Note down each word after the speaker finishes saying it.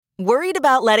Worried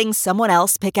about letting someone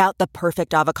else pick out the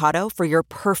perfect avocado for your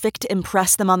perfect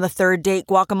impress them on the third date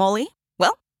guacamole?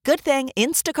 Well, good thing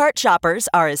Instacart shoppers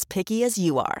are as picky as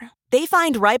you are. They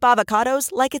find ripe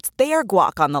avocados like it's their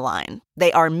guac on the line.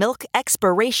 They are milk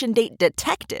expiration date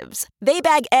detectives. They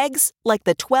bag eggs like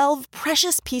the 12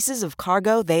 precious pieces of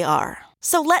cargo they are.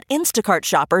 So let Instacart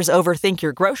shoppers overthink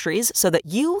your groceries so that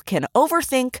you can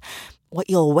overthink what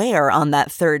you'll wear on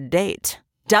that third date.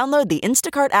 Download the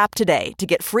Instacart app today to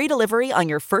get free delivery on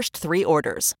your first 3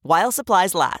 orders, while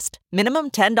supplies last.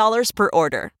 Minimum $10 per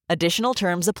order. Additional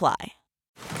terms apply.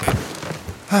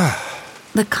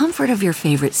 The comfort of your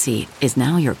favorite seat is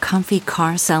now your comfy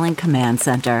car selling command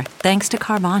center, thanks to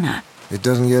Carvana. It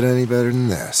doesn't get any better than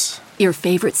this. Your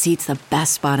favorite seat's the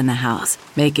best spot in the house.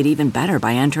 Make it even better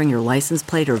by entering your license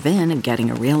plate or VIN and getting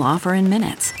a real offer in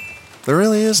minutes. There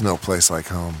really is no place like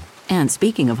home. And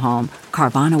speaking of home,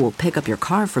 Carvana will pick up your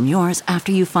car from yours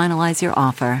after you finalize your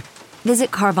offer.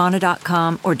 Visit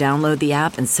Carvana.com or download the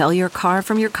app and sell your car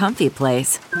from your comfy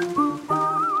place.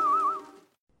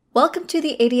 Welcome to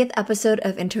the 80th episode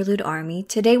of Interlude Army.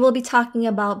 Today we'll be talking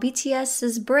about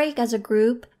BTS's break as a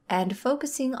group and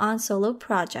focusing on solo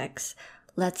projects.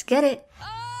 Let's get it!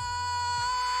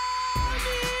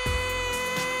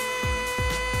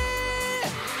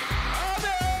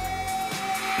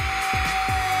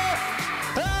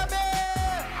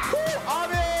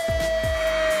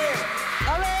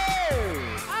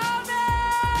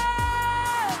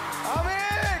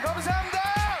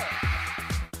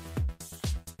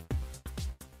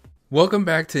 Welcome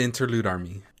back to Interlude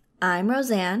Army. I'm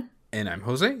Roseanne. And I'm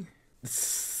Jose.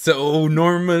 So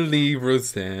normally,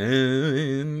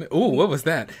 Roseanne... Oh, what was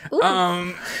that?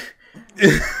 That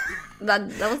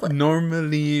was like...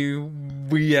 Normally,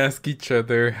 we ask each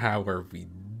other, how are we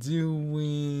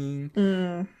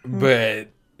doing? But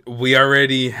we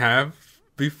already have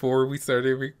before we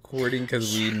started recording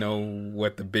because we know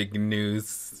what the big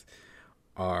news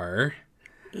are.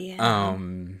 Yeah.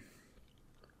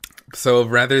 So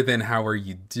rather than how are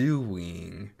you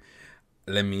doing,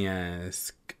 let me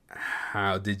ask,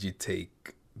 how did you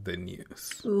take the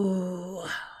news? Ooh,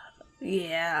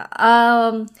 yeah.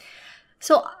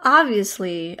 So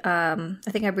obviously, I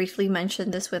think I briefly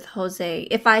mentioned this with Jose.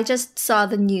 If I just saw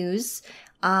the news,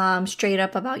 straight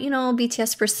up about,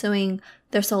 BTS pursuing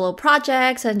their solo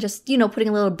projects and just, putting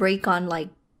a little break on like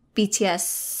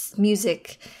BTS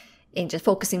music and just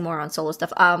focusing more on solo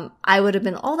stuff, I would have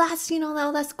been,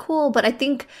 that's cool. But I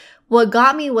think what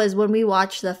got me was when we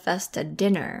watched the Festa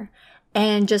dinner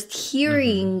and just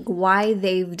hearing why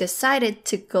they've decided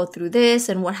to go through this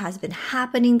and what has been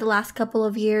happening the last couple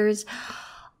of years.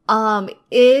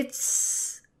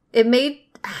 It made,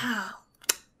 I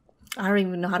don't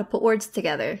even know how to put words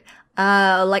together.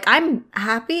 I'm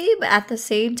happy, but at the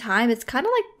same time, it's kind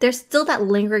of like there's still that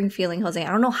lingering feeling, Jose. I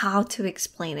don't know how to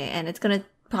explain it, and it's going to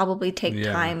probably take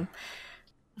time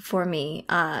for me.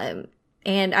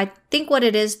 And I think what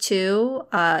it is too,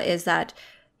 is that,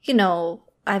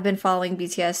 I've been following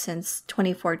BTS since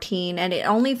 2014 and it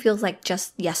only feels like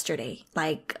just yesterday,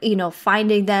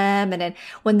 finding them. And then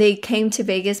when they came to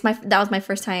Vegas, that was my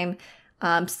first time.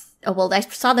 I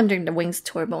saw them during the Wings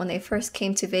tour, but when they first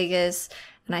came to Vegas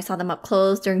and I saw them up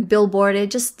close during Billboard,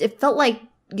 it felt like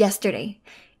yesterday.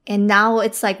 And now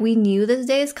it's like, we knew this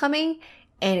day is coming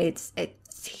and it's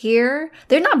here.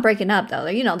 They're not breaking up though.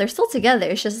 They're still together.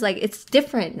 It's just like, it's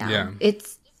different now. Yeah.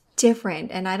 It's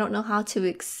different. And I don't know how to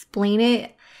explain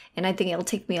it. And I think it'll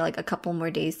take me like a couple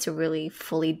more days to really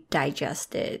fully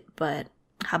digest it. But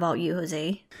how about you,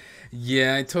 Jose?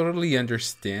 Yeah, I totally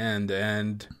understand.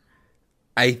 And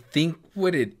I think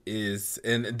what it is,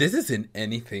 and this isn't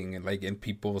anything like in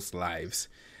people's lives,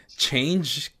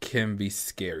 change can be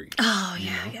scary. Oh,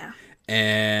 yeah.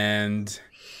 And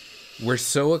we're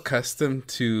so accustomed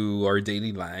to our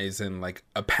daily lives and like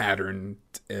a pattern,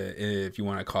 if you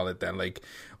want to call it that. Like,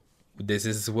 this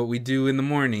is what we do in the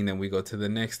morning, then we go to the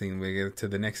next thing, we get to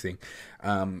the next thing.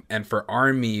 And for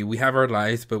ARMY, we have our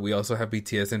lives, but we also have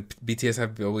BTS, and BTS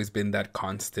have always been that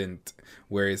constant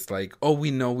where it's like, oh, we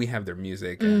know we have their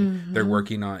music and they're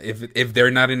working on, if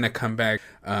they're not in a comeback,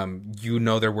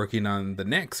 they're working on the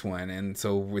next one. And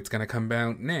so it's going to come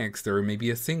out next, or maybe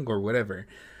a single or whatever.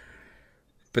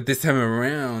 But this time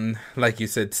around, like you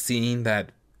said, seeing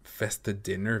that Festa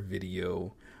dinner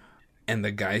video and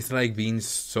the guys like being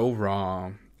so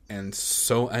raw and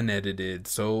so unedited,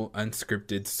 so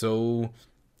unscripted, so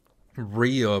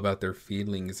real about their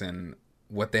feelings and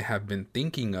what they have been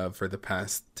thinking of for the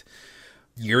past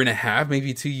year and a half,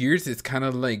 maybe 2 years, it's kind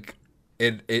of like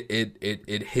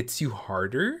it hits you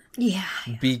harder. Yeah.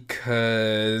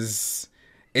 Because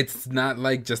it's not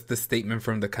like just the statement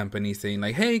from the company saying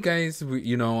like, hey guys,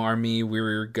 Army,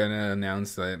 we're gonna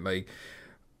announce that, like,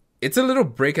 it's a little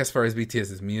break as far as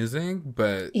BTS's music,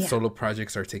 but solo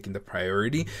projects are taking the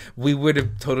priority. We would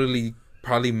have totally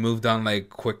probably moved on like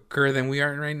quicker than we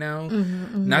are right now.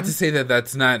 Not to say that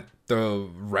that's not the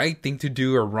right thing to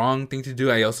do or wrong thing to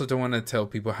do. I also don't want to tell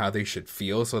people how they should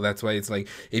feel. So that's why it's like,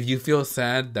 if you feel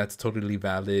sad, that's totally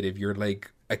valid. If you're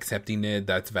like accepting it,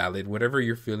 that's valid. Whatever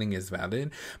you're feeling is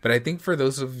valid. But I think for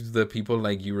those of the people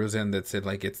like you, Roseanne, that said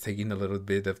like it's taking a little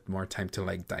bit of more time to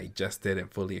like digest it and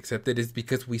fully accept it, is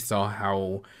because we saw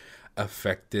how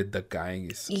affected the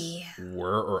guys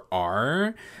were or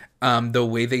are. The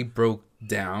way they broke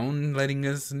down, letting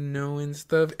us know and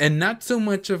stuff. And not so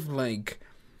much of like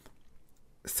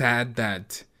sad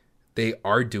that they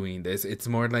are doing this. It's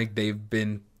more like they've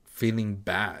been feeling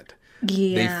bad.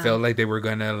 They felt like they were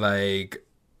gonna like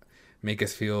make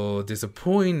us feel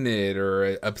disappointed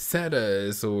or upset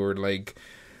us, or like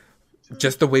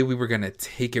just the way we were gonna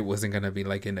take it wasn't gonna be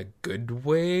like in a good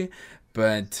way.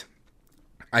 But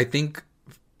I think,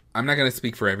 I'm not gonna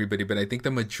speak for everybody, but I think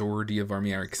the majority of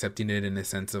ARMY are accepting it in a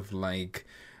sense of like,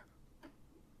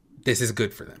 this is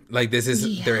good for them. Like, this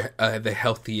is their the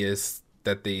healthiest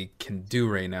that they can do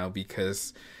right now,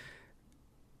 because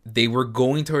they were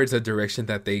going towards a direction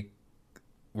that they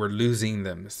were losing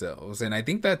themselves. And I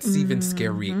think that's even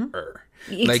scarier.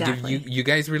 Exactly. Like, if you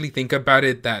guys really think about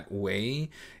it that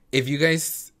way, if you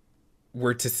guys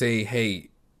were to say, hey,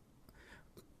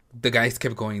 the guys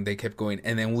kept going, they kept going,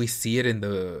 and then we see it in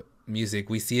the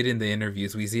music, we see it in the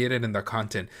interviews, we see it in the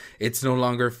content, it's no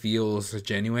longer feels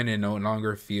genuine and no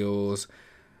longer feels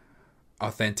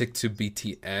authentic to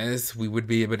BTS, we would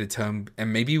be able to tell them,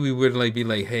 and maybe we would like be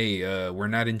like, hey, we're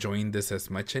not enjoying this as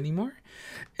much anymore.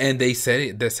 And they said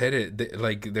it,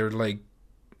 they're like,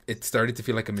 it started to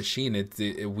feel like a machine.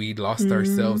 We lost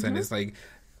ourselves, and it's like,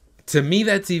 to me,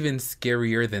 that's even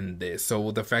scarier than this.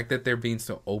 So the fact that they're being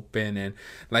so open, and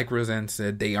like Roseanne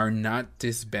said, they are not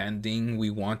disbanding. We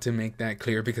want to make that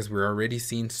clear, because we're already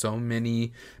seeing so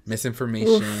many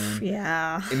misinformation,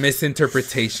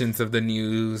 misinterpretations of the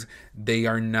news. They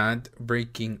are not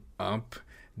breaking up.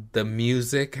 The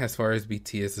music, as far as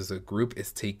BTS as a group,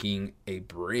 is taking a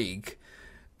break.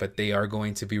 But they are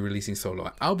going to be releasing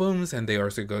solo albums, and they are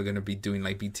also going to be doing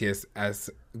like BTS as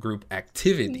group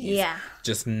activities. Yeah.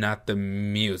 Just not the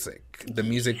music. The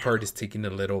music part is taking a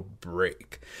little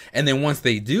break. And then once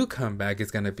they do come back,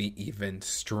 it's going to be even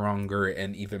stronger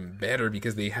and even better,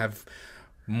 because they have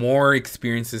more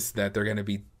experiences that they're going to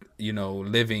be,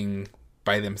 living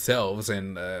by themselves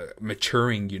and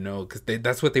maturing, because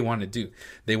that's what they want to do.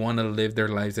 They want to live their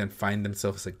lives and find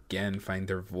themselves again, find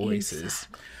their voices.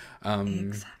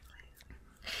 Exactly.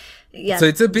 Yeah. So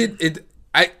it's a bit.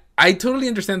 I totally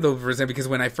understand though, for example, because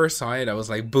when I first saw it, I was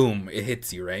like, boom! It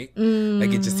hits you, right? Like,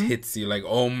 it just hits you, like,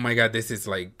 oh my god, this is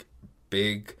like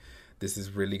big. This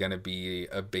is really gonna be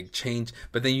a big change.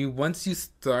 But then once you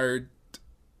start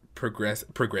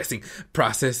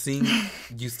processing,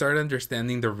 you start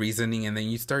understanding the reasoning, and then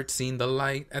you start seeing the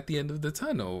light at the end of the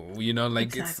tunnel.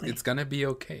 Like, it's gonna be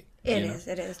okay. It is.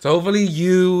 So hopefully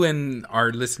you and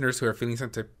our listeners who are feeling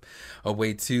some type of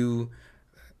way too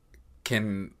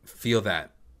can feel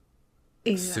that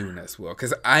soon as well.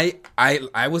 Because I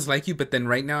was like you, but then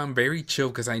right now I'm very chill,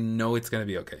 because I know it's gonna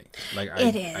be okay. Like,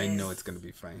 I know it's gonna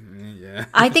be fine. Yeah.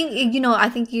 I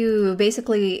think you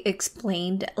basically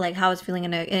explained like how I was feeling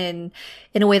in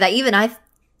a way that even I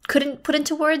couldn't put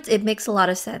into words. It makes a lot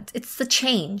of sense. It's the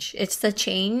change.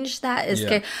 That is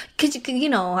scary. Because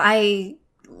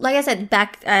like I said,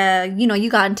 back, you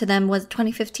got into them was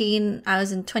 2015. I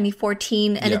was in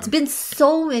 2014. And it's been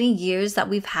so many years that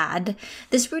we've had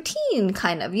this routine,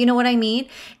 kind of. You know what I mean?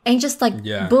 And just like,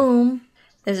 boom,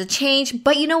 there's a change.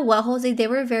 But you know what, Jose? They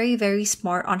were very, very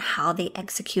smart on how they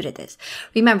executed this.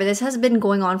 Remember, this has been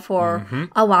going on for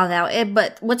a while now.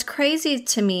 But what's crazy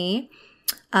to me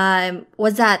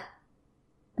was that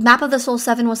Map of the Soul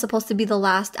 7 was supposed to be the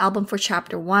last album for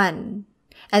Chapter 1.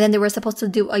 And then they were supposed to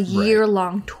do a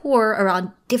year-long tour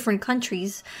around different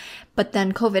countries. But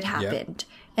then COVID happened.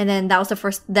 And then that was the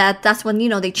first, that's when,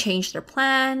 they changed their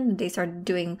plan. They started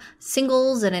doing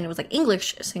singles, and then it was like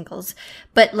English singles.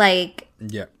 But like,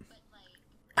 RM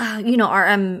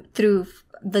through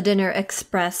the dinner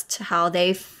expressed how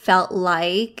they felt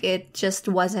like it just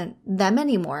wasn't them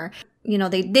anymore.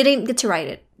 They didn't get to write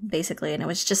it, basically. And it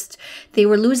was just, they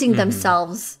were losing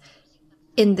themselves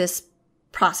in this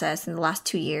process in the last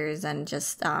 2 years, and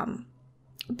just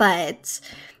but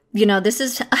this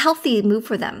is a healthy move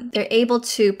for them. They're able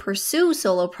to pursue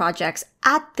solo projects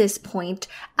at this point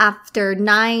after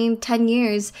 9-10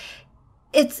 years.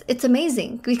 it's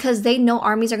amazing because they know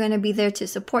armies are going to be there to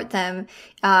support them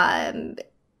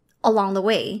along the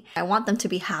way. I want them to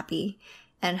be happy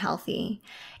and healthy.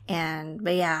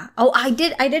 But yeah. Oh, I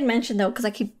did mention though, because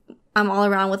I'm all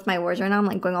around with my words right now. I'm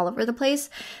like going all over the place.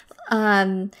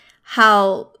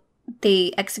 How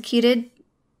they executed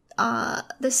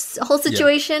this whole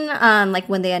situation. Like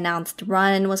when they announced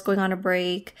Run was going on a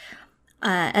break.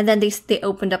 And then they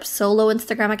opened up solo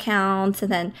Instagram accounts,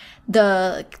 and then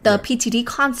the PTD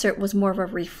concert was more of a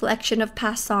reflection of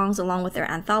past songs along with their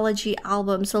anthology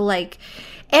album. So like,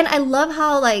 and I love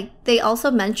how like they also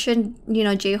mentioned, you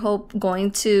know, J-Hope going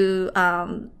to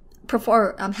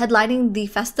perform headlining the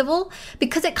festival,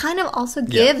 because it kind of also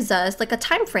gives us like a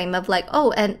time frame of like,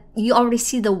 oh, and you already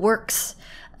see the works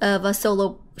of a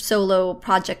solo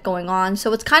project going on.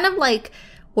 So it's kind of like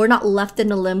we're not left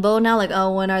in a limbo now, like,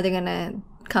 oh, when are they gonna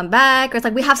come back? Or it's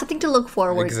like we have something to look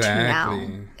forward to now,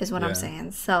 is what I'm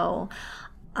saying. So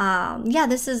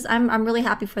this is I'm really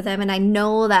happy for them, and I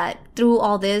know that through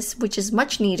all this, which is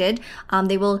much needed,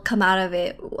 they will come out of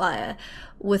it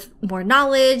with more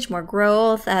knowledge, more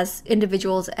growth as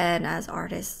individuals and as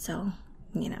artists. So,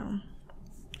 you know.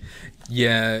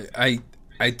 Yeah, I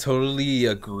totally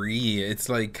agree. It's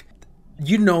like,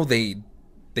 you know, they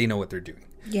know what they're doing.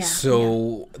 Yeah.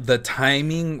 So the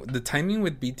timing with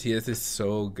BTS is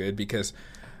so good, because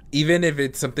even if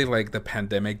it's something like the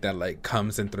pandemic that like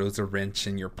comes and throws a wrench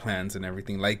in your plans and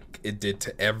everything, like it did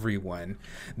to everyone,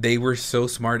 they were so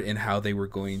smart in how they were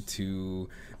going to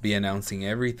be announcing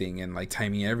everything and like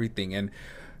timing everything. And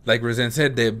like Roseanne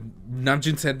said,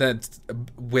 Namjoon said that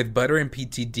with Butter and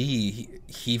PTD,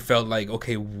 he felt like,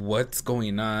 okay, what's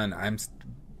going on? I'm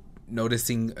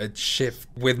noticing a shift.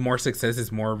 With more success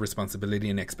is more responsibility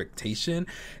and expectation,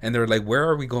 and they're like, where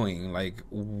are we going? Like,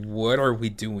 what are we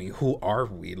doing? Who are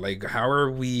we? Like, how are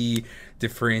we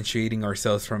differentiating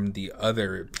ourselves from the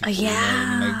other people? You know what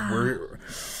I mean? Like,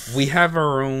 we have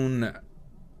our own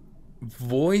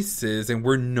voices, and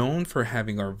we're known for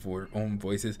having our own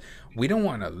voices. We don't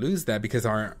want to lose that, because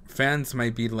our fans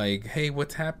might be like, hey,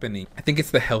 what's happening? I think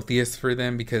it's the healthiest for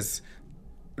them, because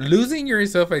losing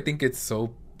yourself, I think it's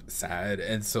so sad.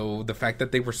 And so the fact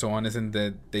that they were so honest and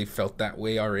that they felt that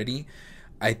way already,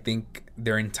 I think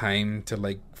they're in time to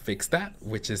like fix that,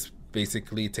 which is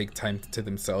basically take time to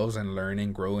themselves and learn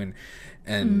and grow.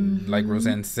 And like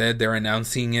Roseanne said, they're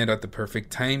announcing it at the perfect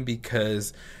time,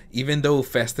 because even though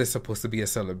Fest is supposed to be a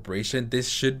celebration, this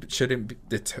shouldn't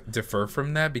differ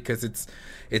from that, because it's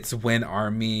when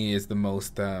ARMY is the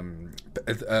most how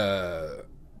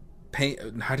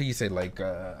do you say, like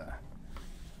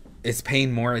is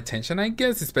paying more attention, I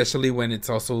guess, especially when it's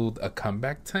also a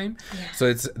comeback time. Yeah.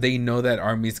 So they know that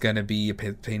ARMY's gonna be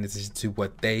paying attention to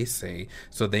what they say,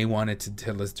 so they wanted to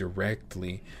tell us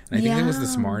directly, and I think it was the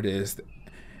smartest.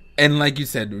 And like you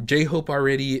said, J-Hope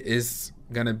already is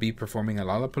gonna be performing at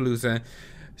Lollapalooza,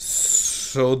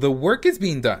 so the work is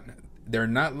being done. They're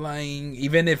not lying.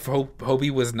 Even if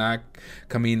Hobie was not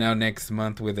coming out next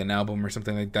month with an album or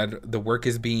something like that, the work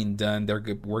is being done. They're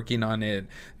working on it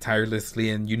tirelessly,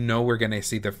 and you know we're going to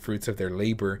see the fruits of their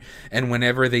labor. And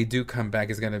whenever they do come back,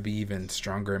 it's going to be even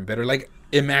stronger and better. Like,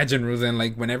 imagine, Roseanne,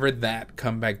 like, whenever that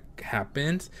comeback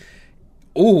happens,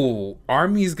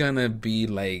 ARMY's going to be,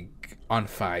 like, on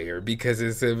fire, because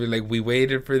it's like, we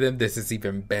waited for them. This is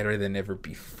even better than ever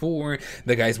before.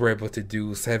 The guys were able to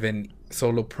do 7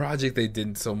 solo projects. They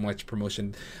did so much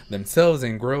promotion themselves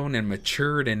and grown and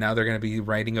matured, and now they're going to be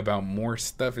writing about more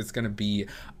stuff. It's going to be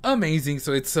amazing.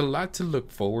 So it's a lot to look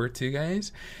forward to,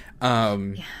 guys.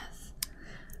 Yes.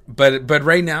 But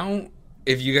right now,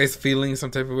 if you guys feeling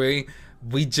some type of way,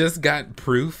 we just got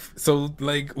proof. So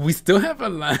like, we still have a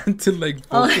lot to like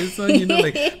focus on, you know,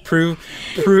 like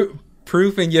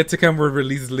Proof and Yet to Come were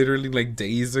released literally like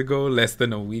days ago, less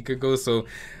than a week ago. So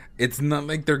it's not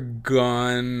like they're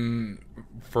gone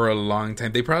for a long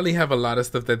time. They probably have a lot of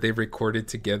stuff that they've recorded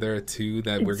together too,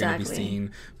 that we're going to be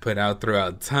seeing put out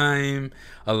throughout time,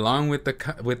 along with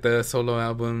the solo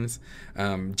albums.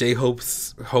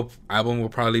 J-Hope's album will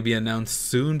probably be announced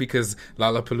soon, because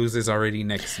Lollapalooza is already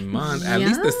next month. At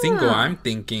least the single, I'm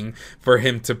thinking, for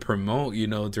him to promote, you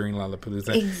know, during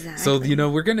Lollapalooza. Exactly. So, you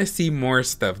know, we're going to see more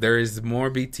stuff. There is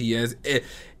more BTS.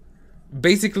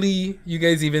 Basically, you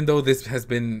guys, even though this has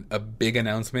been a big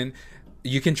announcement,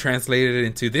 you can translate it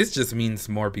into, this just means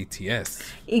more BTS.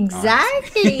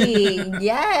 Exactly.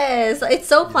 Yes. It's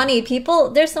so funny.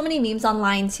 There's so many memes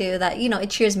online too that, you know, it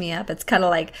cheers me up. It's kind of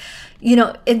like, you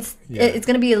know, it's going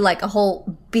to be like a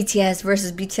whole BTS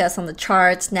versus BTS on the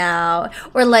charts now.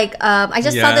 Or like, I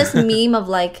just saw this meme of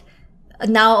like,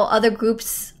 now other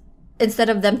groups instead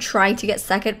of them trying to get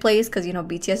second place, because, you know,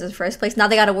 BTS is first place, now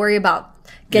they got to worry about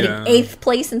getting 8th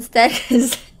place instead,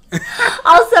 because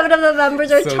all 7 of the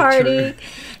members are charting.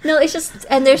 No, it's just,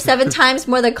 and there's 7 times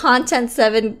more than content.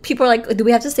 7 people are like, do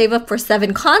we have to save up for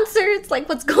 7 concerts? Like,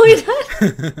 what's going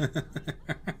on?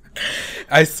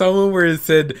 I saw one where it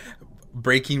said,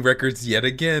 breaking records yet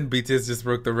again. BTS just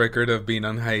broke the record of being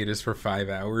on hiatus for 5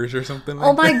 hours or something like that.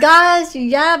 Oh my gosh,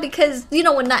 yeah, because, you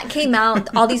know, when that came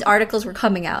out, all these articles were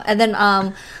coming out. And then,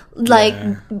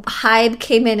 Hybe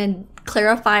came in and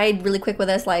clarified really quick with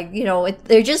us, like, you know,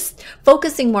 they're just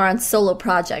focusing more on solo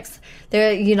projects.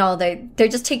 They're, you know, they're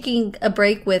just taking a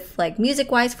break with, like,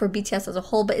 music-wise for BTS as a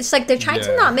whole. But it's like they're trying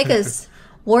to not make us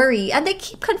worry. And they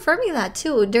keep confirming that,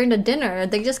 too, during the dinner.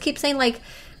 They just keep saying, like,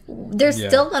 they're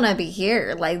still gonna be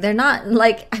here. Like, they're not,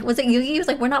 like, was it Yugi? He was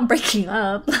like, we're not breaking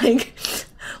up. Like,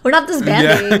 we're not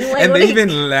disbanding. Yeah. Like, and they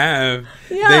even laughed.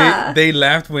 Yeah. They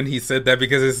laughed when he said that,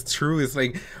 because it's true. It's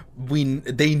like,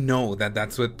 they know that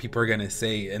that's what people are gonna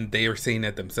say, and they are saying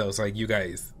it themselves. Like, you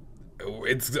guys,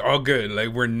 it's all good. Like,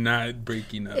 we're not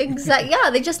breaking up. Exactly. Yeah,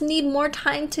 they just need more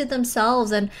time to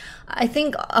themselves. And I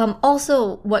think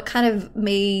also what kind of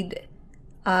made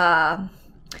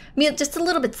me just a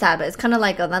little bit sad, but it's kind of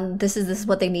like, this is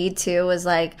what they need to, is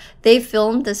like, they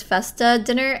filmed this Festa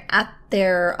dinner at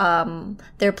their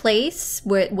place,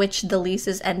 which the lease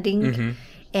is ending,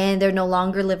 and they're no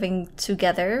longer living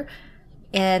together.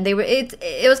 And they were,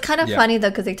 it was kind of funny though,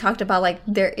 because they talked about like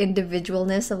their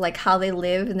individualness of like how they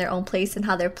live in their own place and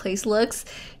how their place looks,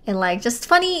 and like just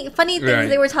funny things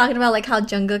they were talking about, like how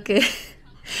Jungkook's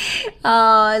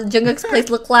place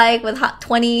looked like, with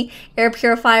 20 air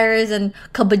purifiers and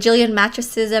a bajillion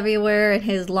mattresses everywhere, and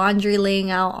his laundry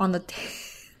laying out on the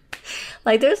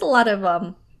like, there's a lot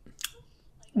of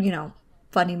you know,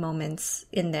 funny moments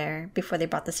in there before they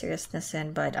brought the seriousness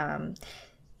in. But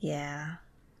yeah.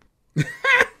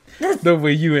 The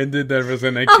way you ended that was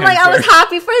an I was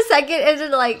happy for a second, and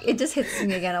then like it just hits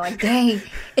me again. I'm like, dang,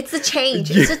 it's a change.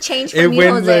 It's a change for me,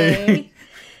 Jose.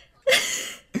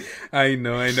 Like, I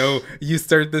know. You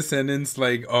start the sentence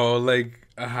like all like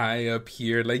high up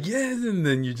here, like yes, and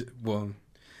then you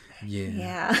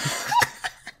yeah.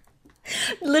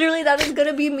 Literally, that is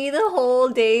gonna be me the whole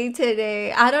day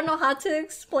today. I don't know how to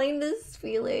explain this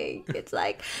feeling. It's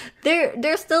like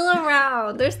they're still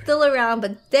around. They're still around,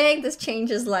 but dang, this change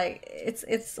is like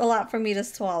it's a lot for me to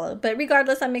swallow. But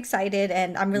regardless, I'm excited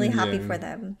and I'm really happy for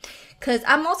them. Cause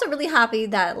I'm also really happy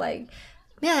that like,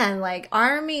 man, like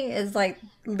ARMY is like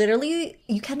literally,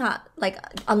 you cannot, like,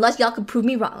 unless y'all can prove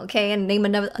me wrong, okay, and name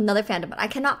another fandom, but I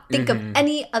cannot think of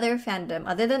any other fandom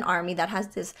other than ARMY that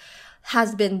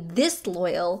has been this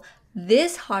loyal,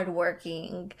 this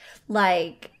hardworking.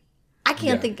 Like, I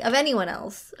can't think of anyone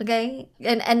else, okay?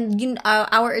 And you know,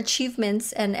 our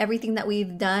achievements and everything that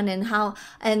we've done, and how,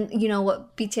 and you know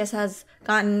what BTS has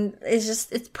gotten is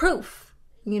just, it's proof,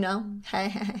 you know,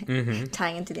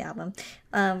 tying into the album,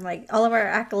 like all of our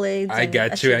accolades. I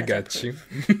got you.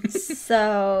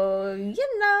 So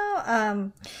you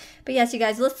know, but yes, you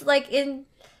guys, let's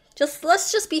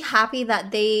just be happy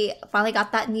that they finally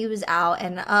got that news out.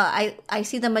 And I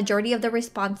see the majority of the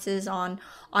responses on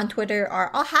Twitter are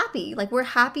all happy. Like, we're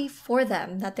happy for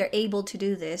them that they're able to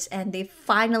do this, and they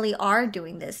finally are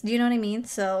doing this. Do you know what I mean?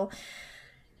 So,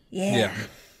 yeah.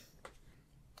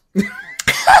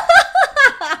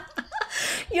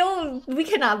 Yo, we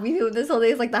cannot be doing this all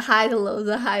day. It's like the high, the lows,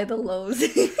 the high, the lows.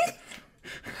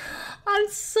 I'm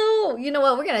so, you know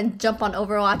what? We're going to jump on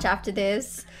Overwatch after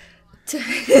this. To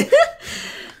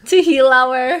heal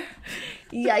our,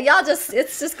 y'all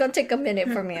it's just gonna take a minute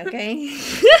for me, okay?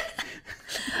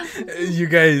 You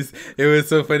guys, it was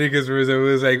so funny because it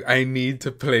was like, I need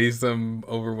to play some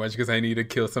Overwatch because I need to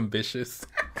kill some bitches.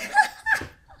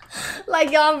 Like,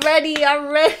 yo, I'm ready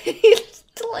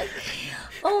to, like,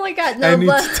 oh my god, no, I need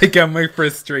to take out my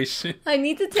frustration. I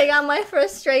need to take out my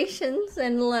frustrations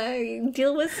and like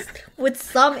deal with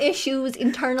some issues,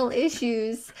 internal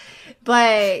issues.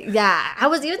 But yeah, I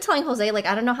was even telling Jose, like,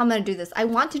 I don't know how I'm gonna do this. I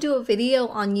want to do a video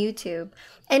on YouTube.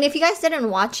 And if you guys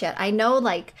didn't watch it, I know,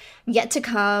 like, Yet to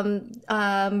Come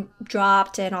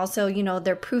dropped, and also, you know,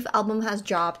 their Proof album has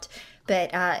dropped.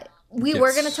 But we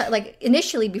were going to, like,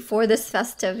 initially, before this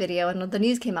Festa video and the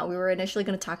news came out, we were initially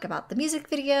going to talk about the music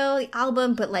video, the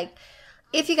album. But, like,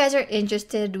 if you guys are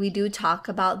interested, we do talk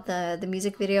about the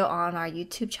music video on our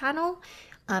YouTube channel.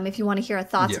 If you want to hear our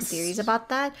thoughts and theories about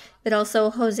that. But also,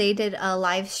 Jose did a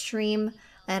live stream,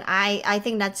 and I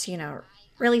think that's, you know,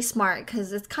 really smart,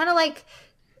 because it's kind of like,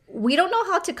 we don't know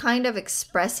how to kind of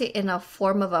express it in a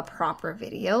form of a proper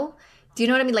video. Do you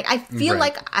know what I mean? Like, I feel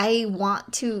like I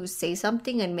want to say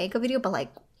something and make a video, but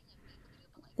like,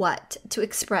 to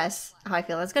express how I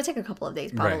feel. It's gonna take a couple of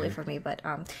days probably for me, but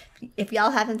if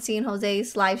y'all haven't seen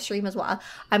Jose's live stream as well,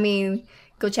 I mean,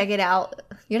 go check it out.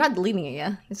 You're not deleting it,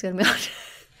 yeah? It's gonna be on.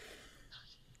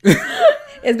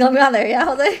 It's gonna be on there, yeah,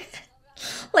 Jose.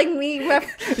 Like me,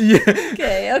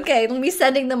 yeah. Okay. Me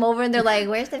sending them over, and they're like,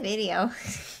 "Where's the video?"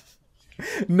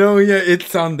 No, yeah,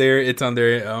 it's on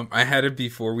there. I had it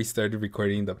before we started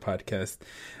recording the podcast,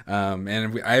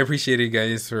 and I appreciate you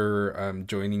guys for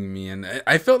joining me. And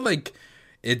I felt like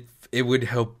it would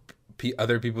help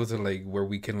other people to like where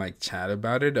we can like chat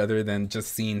about it, other than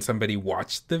just seeing somebody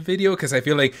watch the video. Because I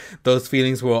feel like those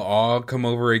feelings will all come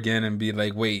over again and be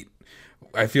like, wait,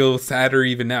 I feel sadder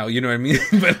even now, you know what I mean?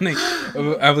 But like,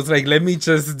 I was like, let me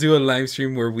just do a live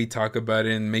stream where we talk about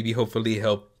it and maybe hopefully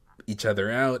help each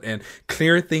other out and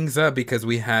clear things up, because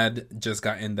we had just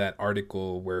gotten that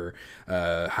article where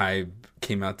Hybe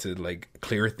came out to like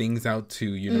clear things out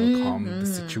to, you know, calm the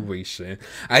situation.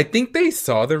 I think they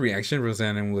saw the reaction,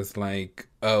 Roseanne, and was like,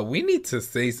 we need to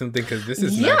say something because this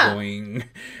is not going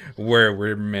where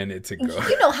we're meant it to go.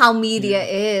 You know how media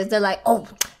is. They're like, oh,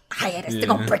 hiatus, they're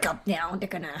gonna break up now. They're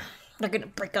gonna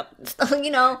break up.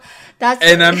 You know, that's.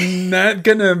 And I'm not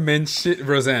gonna mention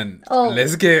Roseanne. Oh,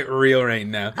 let's get real right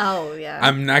now. Oh yeah.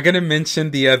 I'm not gonna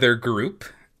mention the other group,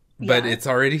 but it's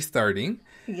already starting.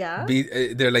 Yeah.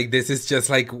 They're like, this is just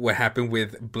like what happened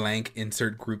with blank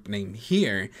insert group name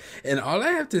here. And all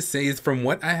I have to say is, from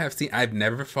what I have seen, I've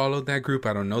never followed that group.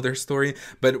 I don't know their story.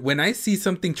 But when I see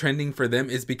something trending for them,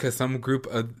 it's because some group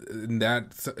of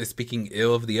that is speaking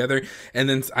ill of the other. And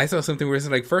then I saw something where it's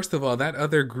like, first of all, that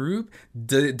other group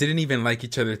didn't even like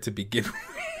each other to begin with.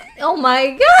 Oh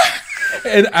my God.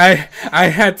 And I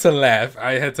had to laugh.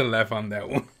 I had to laugh on that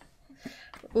one.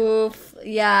 Oof,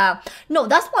 yeah. No,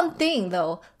 that's one thing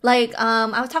though. Like,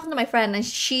 I was talking to my friend, and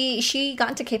she got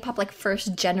into K-pop like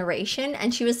first generation,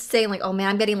 and she was saying like, oh man,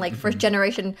 I'm getting like first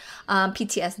generation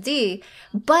PTSD.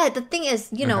 But the thing is,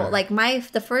 you know, like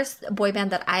the first boy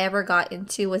band that I ever got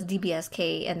into was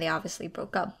DBSK, and they obviously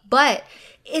broke up. But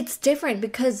it's different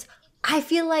because I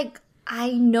feel like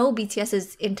I know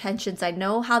BTS's intentions. I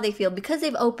know how they feel because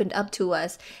they've opened up to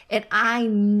us. And I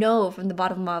know from the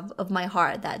bottom of my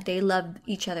heart that they love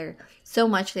each other so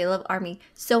much. They love ARMY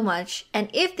so much. And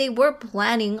if they were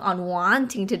planning on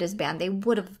wanting to disband, they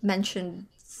would have mentioned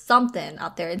something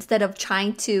out there instead of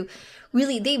trying to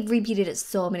really, they've repeated it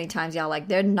so many times, y'all. Like,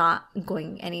 they're not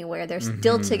going anywhere. They're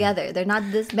still together. They're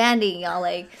not disbanding, y'all.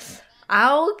 Like,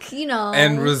 you know.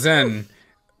 And Roseanne,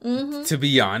 to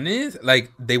be honest, like,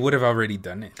 they would have already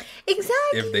done it.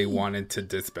 Exactly. If they wanted to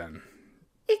disband.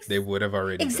 They would have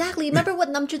already Exactly. done it. Remember what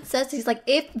Namjoon says? He's like,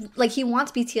 if, like, he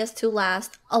wants BTS to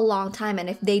last a long time. And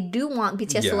if they do want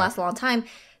BTS to last a long time,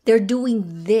 they're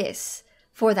doing this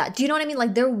for that. Do you know what I mean?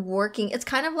 Like, they're working. It's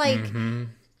kind of like,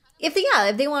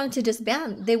 if they wanted to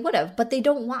disband, they would have. But they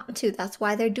don't want to. That's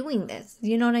why they're doing this.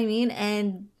 You know what I mean?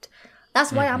 And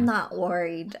that's why I'm not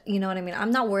worried. You know what I mean?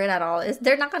 I'm not worried at all.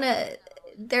 They're not going to...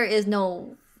 There is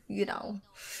no, you know,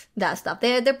 that stuff.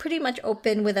 They're pretty much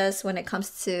open with us when it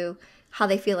comes to how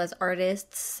they feel as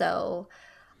artists. So,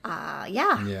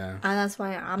 yeah. And that's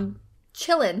why I'm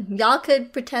chilling. Y'all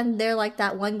could pretend they're like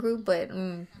that one group, but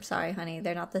sorry, honey,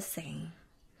 they're not the same.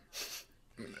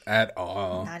 At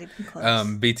all. Not even close.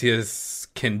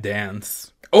 BTS can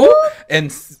dance. Oh,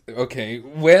 and okay,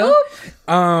 well,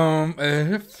 from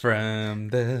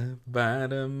the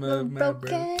bottom of my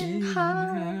broken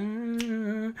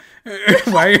heart.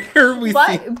 Why are we?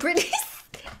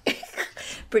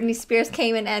 Britney Spears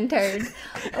came and entered.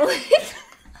 Look where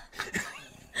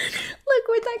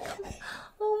that comes.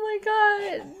 Oh my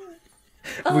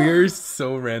God. We're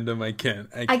so random. I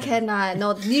cannot.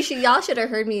 No, y'all should have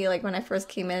heard me like when I first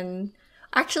came in.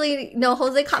 Actually, no,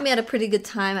 Jose caught me at a pretty good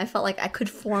time. I felt like I could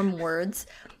form words.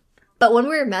 But when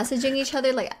we were messaging each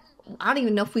other, like, I don't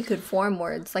even know if we could form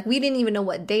words. Like, we didn't even know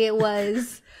what day it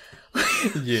was.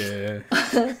 Yeah.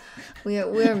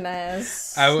 We're a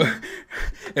mess.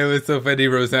 It was so funny.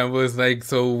 Roseanne was like,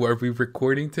 so are we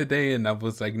recording today? And I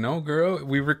was like, no, girl.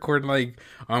 We record, like,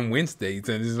 on Wednesdays.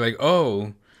 And it's like,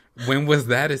 oh, when was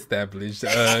that established?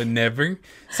 Never.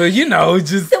 So, you know,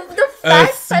 just...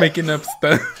 us making up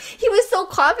stuff. He was so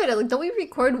confident. Like, don't we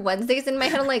record Wednesdays? In my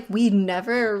head, I'm like, we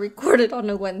never recorded on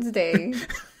a Wednesday.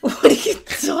 What are you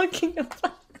talking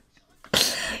about?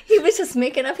 He was just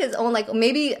making up his own, like,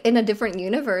 maybe in a different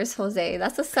universe, Jose.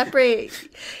 That's a separate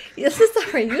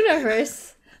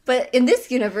universe. But in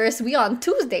this universe, we on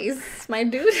Tuesdays, my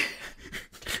dude.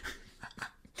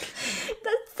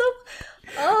 That's so...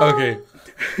 Oh. Okay.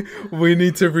 we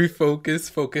need to focus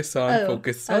on,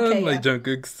 okay, like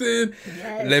Jungkook said.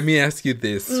 Yes. Let me ask you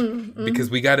this, because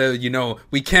we gotta,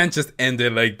 we can't just end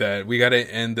it like that. We gotta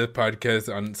end the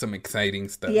podcast on some exciting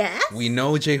stuff. Yes. We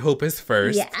know J-Hope is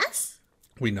first. Yes.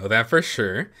 We know that for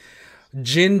sure.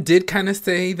 Jin did kind of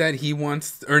say that he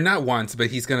wants, or not wants, but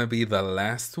he's going to be the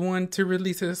last one to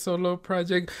release a solo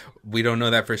project. We don't know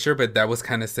that for sure, but that was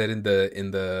kind of said in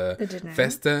the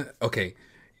Festa. Okay.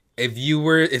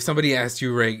 If somebody asked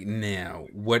you right now,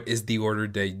 what is the order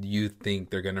that you think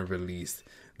they're going to release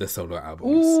the solo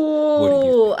albums? Ooh, what do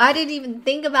you think? I didn't even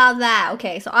think about that.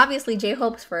 Okay, so obviously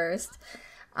J-Hope's first.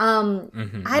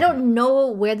 I don't know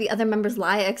where the other members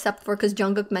lie, except for because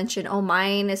Jungkook mentioned,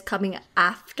 mine is coming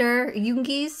after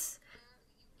Yoongi's.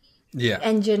 Yeah.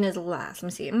 And Jin is last. Let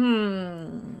me see.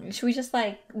 Should we just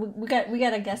we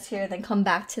got a guess here, then come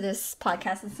back to this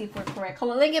podcast and see if we're correct.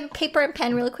 Hold on, let me get paper and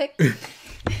pen really quick.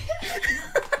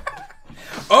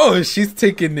 Oh, she's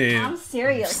taking it. I'm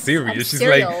serious. She's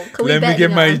like, let me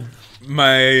get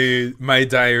my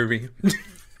diary.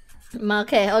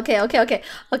 Okay.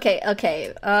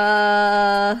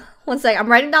 1 sec.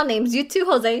 I'm writing down names. You too,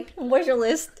 Jose. Where's your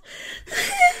list?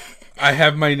 I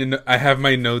have my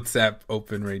notes app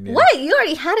open right now. What? You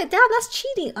already had it down? That's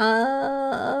cheating.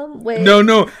 Wait.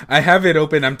 No. I have it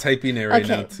open. I'm typing it right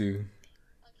now too.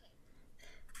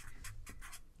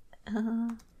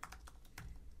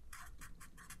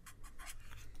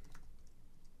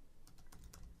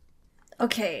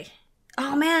 Okay.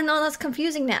 Oh man, no, that's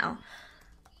confusing now.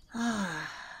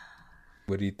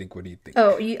 What do you think?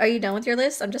 Oh, are you done with your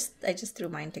list? I just threw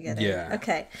mine together. Yeah.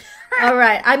 Okay. All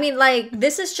right. I mean,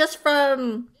 this is just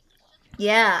from.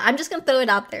 Yeah, I'm just gonna throw it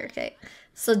out there. Okay.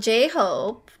 So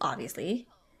J-Hope, obviously,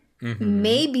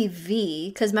 maybe V,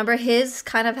 because remember his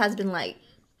kind of has been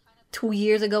 2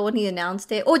 years ago when he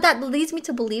announced it. Or that leads me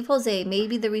to believe, Jose,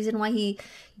 maybe the reason why he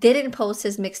didn't post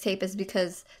his mixtape is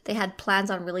because they had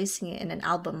plans on releasing it in an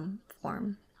album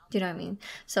form. Do you know what I mean?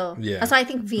 So that's why I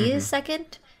think V is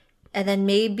second. And then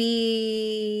maybe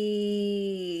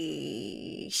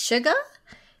Suga.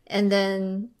 And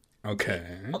then... Okay.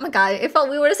 Oh my god, if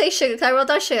we were to say Suga, because I wrote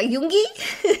down Suga. Yoongi.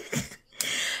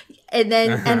 and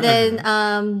then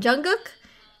Jungkook.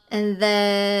 And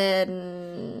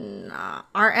then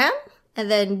RM. And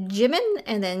then Jimin.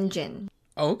 And then Jin.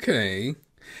 Okay.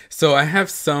 So I have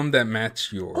some that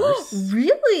match yours. Oh,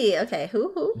 really? Okay,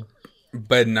 who?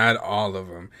 But not all of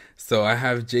them. So I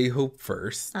have J-Hope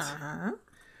first. Uh-huh.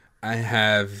 I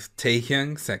have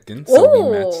Taehyung second. So we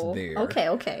match there.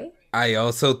 Okay. I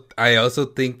also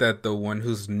think that the one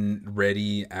who's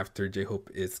ready after J-Hope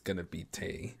is gonna be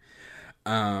Tae.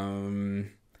 I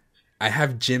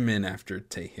have Jimin after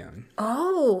Taehyung.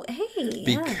 Oh, hey.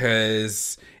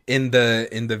 Because in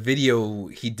the video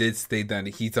he did state that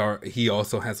he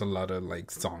also has a lot of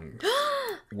songs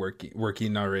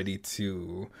working already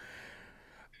too.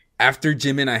 After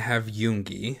Jimin, I have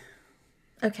Yoongi.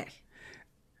 Okay.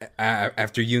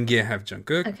 After Yoongi, I have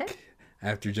Jungkook. Okay.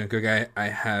 After Jungkook, I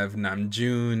have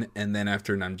Namjoon, and then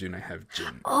after Namjoon, I have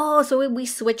Jin. Oh, so we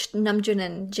switched Namjoon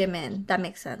and Jimin. That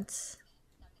makes sense.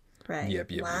 Right.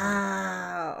 Yep.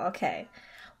 Wow. Okay.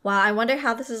 Wow, I wonder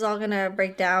how this is all going to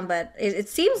break down, but it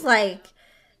seems like,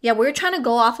 we're trying to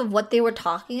go off of what they were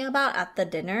talking about at the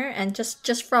dinner, and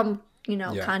just from,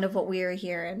 kind of what we were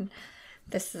hearing.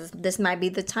 This might be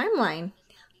the timeline.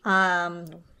 Wow,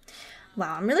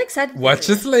 I'm really excited.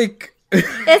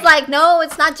 It's no,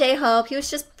 it's not J-Hope. He was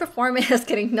just performing. Just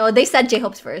kidding. No, they said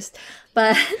J-Hope's first,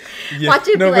 but watch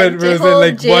it be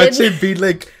J-Hope, Jin. Watch it be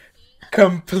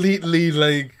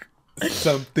completely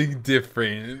something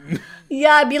different.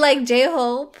 Yeah, it'd be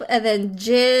J-Hope and then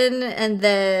Jin and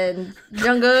then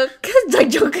Jungkook.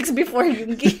 Jungkook's before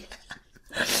Yoongi.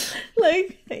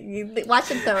 Watch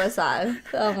him throw us off.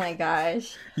 Oh my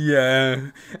gosh.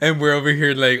 Yeah, and we're over here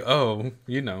it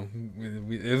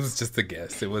was just a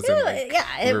guess. It wasn't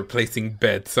we're placing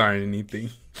bets on anything.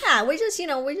 Yeah, we're just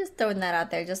throwing that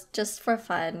out there just for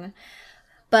fun.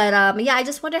 But I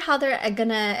just wonder how they're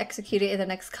gonna execute it in the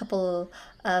next couple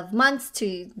of months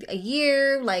to a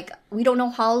year. We don't know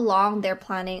how long they're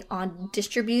planning on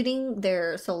distributing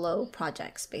their solo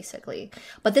projects, basically.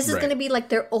 But this is gonna be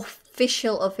their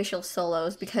official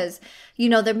solos, because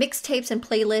their mixtapes and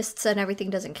playlists and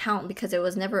everything doesn't count because it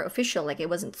was never official. It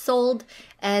wasn't sold.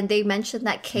 And they mentioned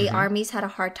that K-ARMYs had a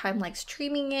hard time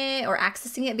streaming it or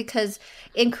accessing it because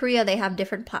in Korea they have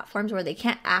different platforms where they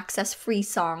can't access free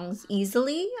songs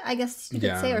easily, I guess you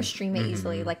could say, or stream it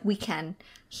easily like we can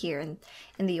here in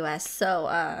the US.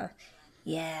 So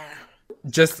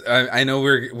just I know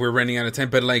we're running out of time,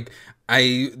 but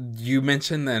you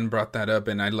mentioned and brought that up,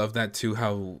 and I love that too,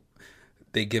 how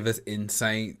they give us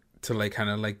insight to like kind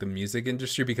of like the music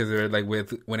industry, because they're like,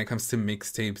 when it comes to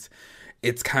mixtapes,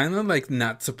 it's kind of like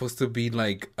not supposed to be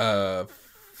like a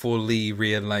fully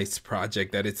realized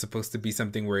project, that it's supposed to be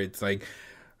something where it's like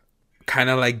kind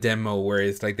of like demo, where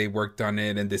it's like they worked on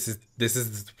it and this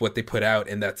is what they put out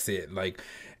and that's it. Like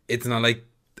it's not like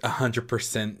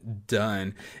 100%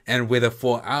 done. And with a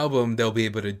full album, they'll be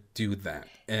able to do that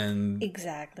and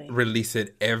exactly release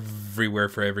it everywhere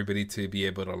for everybody to be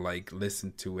able to like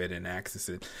listen to it and access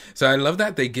it. So I love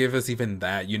that they give us even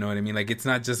that, you know what I mean? Like it's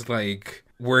not just like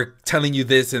we're telling you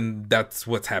this and that's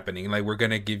what's happening. Like we're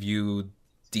gonna give you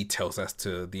details as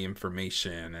to the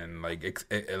information and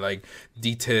like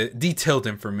detailed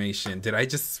information. Did I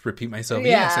just repeat myself? Yeah.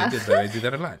 Yes, I did that. I do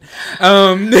that a lot.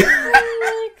 No.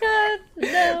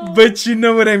 But you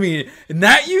know what I mean.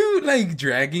 Not you like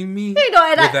dragging me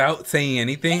without saying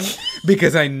anything,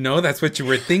 because I know that's what you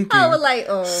were thinking. I was like,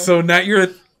 oh. So not your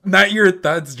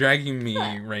thoughts dragging me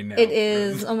right now. It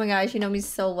is. Oh my gosh, you know me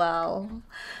so well.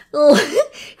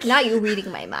 Not you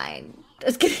reading my mind.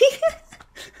 Just kidding.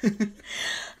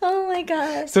 Oh my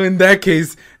gosh. So in that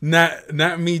case,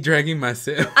 not me dragging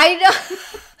myself. I know.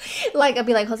 Like I'd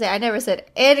be like, Jose, I never said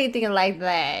anything like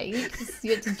that.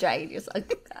 You're just dragging yourself.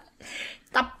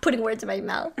 Stop putting words in my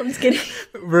mouth. I'm just kidding.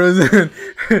 Roseanne.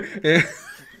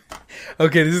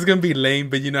 Okay, this is gonna be lame,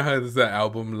 but you know how there's the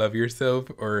album "Love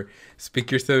Yourself" or "Speak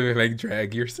Yourself" and like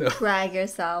drag yourself. Drag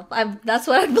yourself. That's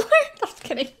what I've learned. I'm just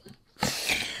kidding.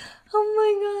 Oh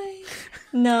my god.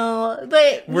 No,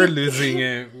 but we're losing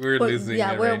it. We're losing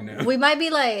it right now. We might be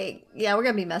like, we're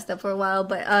gonna be messed up for a while,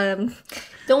 but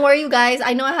don't worry, you guys.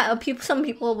 I know some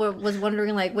people was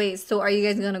wondering like, wait, so are you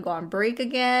guys gonna go on break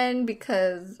again?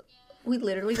 Because we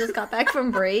literally just got back from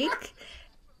break.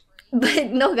 But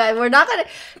no, guys, we're not gonna,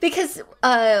 because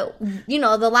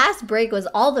the last break was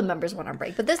all the members went on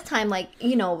break, but this time, like,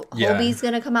 Hobie's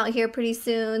gonna come out here pretty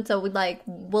soon, so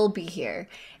we'll be here,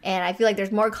 and I feel like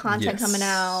there's more content coming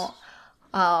out.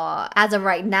 As of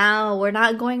right now, we're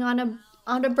not going on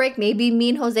a break. Maybe me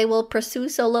and Jose will pursue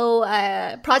solo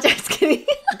projects.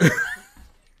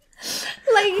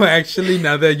 Well, actually,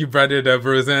 now that you brought it up,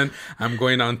 Roseanne, I'm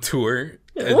going on tour.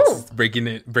 It's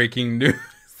breaking news.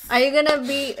 Are you gonna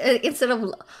be instead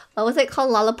of what's it called,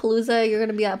 Lollapalooza? You're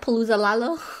gonna be at Palooza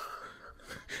Lalo.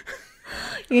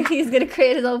 He's gonna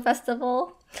create his own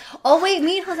festival. Oh wait,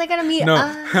 me and Jose gotta meet. No,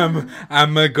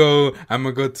 I'm gonna go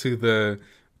to the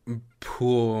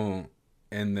pool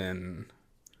and then.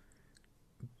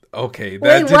 Okay,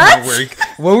 that didn't work.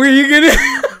 What were you gonna?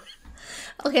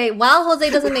 Okay, while Jose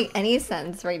doesn't make any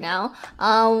sense right now,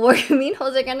 me and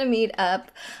Jose are gonna meet up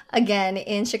again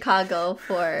in Chicago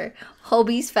for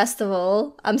Hobie's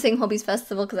Festival. I'm saying Hobie's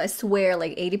Festival because I swear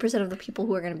like 80% of the people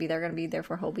who are gonna be there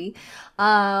for Hobie.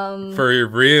 For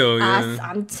real, yeah.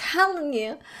 I'm telling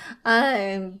you.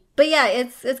 But yeah,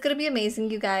 it's gonna be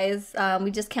amazing, you guys. We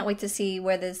just can't wait to see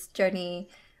where this journey.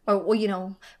 Or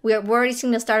we're already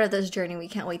seeing the start of this journey. We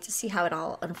can't wait to see how it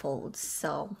all unfolds.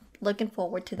 So looking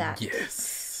forward to that.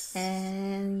 Yes.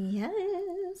 And yes.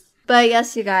 But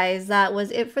yes, you guys, that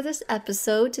was it for this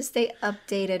episode. To stay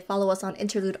updated, follow us on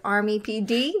Interlude Army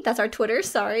PD. That's our Twitter.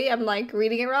 Sorry, I'm like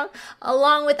reading it wrong.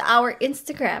 Along with our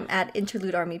Instagram at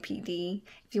Interlude Army PD.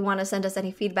 If you want to send us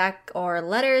any feedback or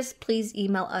letters, please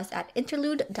email us at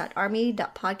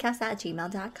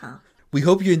interlude.army.podcast@gmail.com. We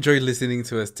hope you enjoyed listening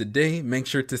to us today. Make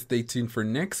sure to stay tuned for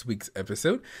next week's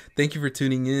episode. Thank you for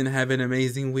tuning in. Have an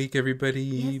amazing week,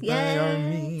 everybody. Yes, Bye,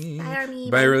 Army. Bye,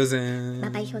 Army. Bye, Roseanne.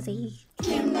 Bye, Jose.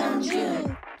 Kim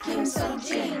Namjoon, Kim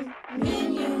Sojin,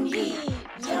 Min Yoon Hee,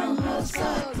 Jung Ho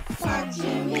Suk.